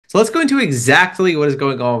So let's go into exactly what is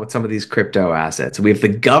going on with some of these crypto assets. We have the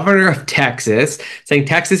governor of Texas saying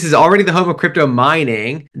Texas is already the home of crypto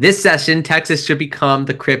mining. This session, Texas should become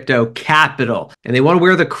the crypto capital. And they want to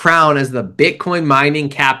wear the crown as the Bitcoin mining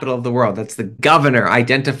capital of the world. That's the governor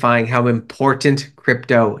identifying how important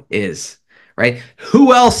crypto is. Right?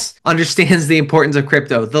 Who else understands the importance of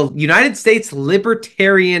crypto? The United States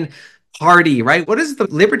Libertarian Party, right? What is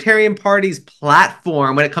the Libertarian Party's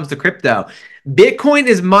platform when it comes to crypto? Bitcoin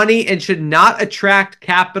is money and should not attract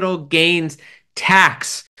capital gains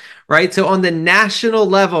tax, right? So on the national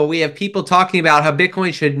level, we have people talking about how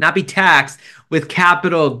Bitcoin should not be taxed with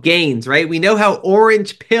capital gains, right? We know how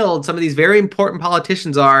orange-pilled some of these very important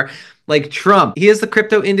politicians are, like Trump. He has the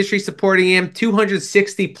crypto industry supporting him.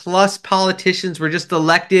 260 plus politicians were just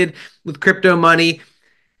elected with crypto money.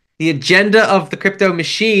 The agenda of the crypto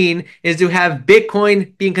machine is to have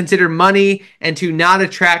Bitcoin being considered money and to not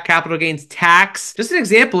attract capital gains tax. Just an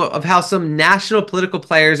example of how some national political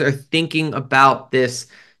players are thinking about this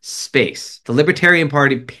space. The Libertarian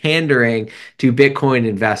Party pandering to Bitcoin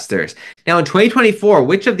investors. Now, in 2024,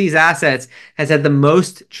 which of these assets has had the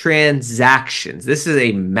most transactions? This is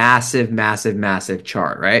a massive, massive, massive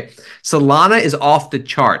chart, right? Solana is off the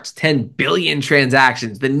charts, 10 billion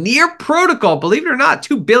transactions. The Near protocol, believe it or not,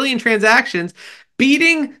 2 billion transactions,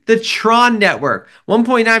 beating the Tron network,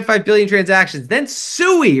 1.95 billion transactions. Then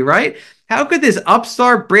Sui, right? How could this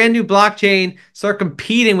upstart brand new blockchain start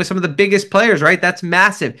competing with some of the biggest players, right? That's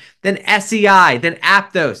massive. Then SEI, then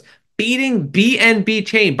Aptos, beating BNB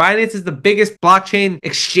chain. Binance is the biggest blockchain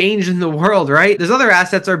exchange in the world, right? There's other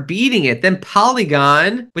assets are beating it. Then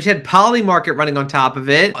Polygon, which had Polymarket running on top of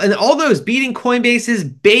it. And all those beating Coinbase's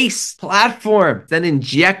base platform. Then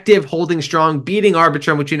Injective holding strong, beating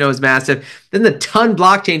Arbitrum, which you know is massive. Then the Ton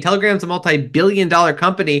blockchain. Telegram's a multi-billion-dollar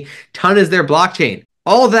company. Ton is their blockchain.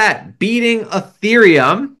 All that beating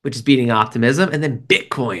Ethereum, which is beating Optimism, and then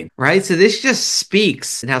Bitcoin, right? So this just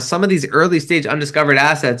speaks and how some of these early stage undiscovered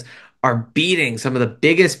assets are beating some of the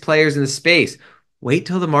biggest players in the space. Wait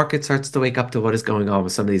till the market starts to wake up to what is going on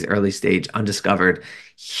with some of these early stage undiscovered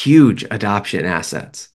huge adoption assets.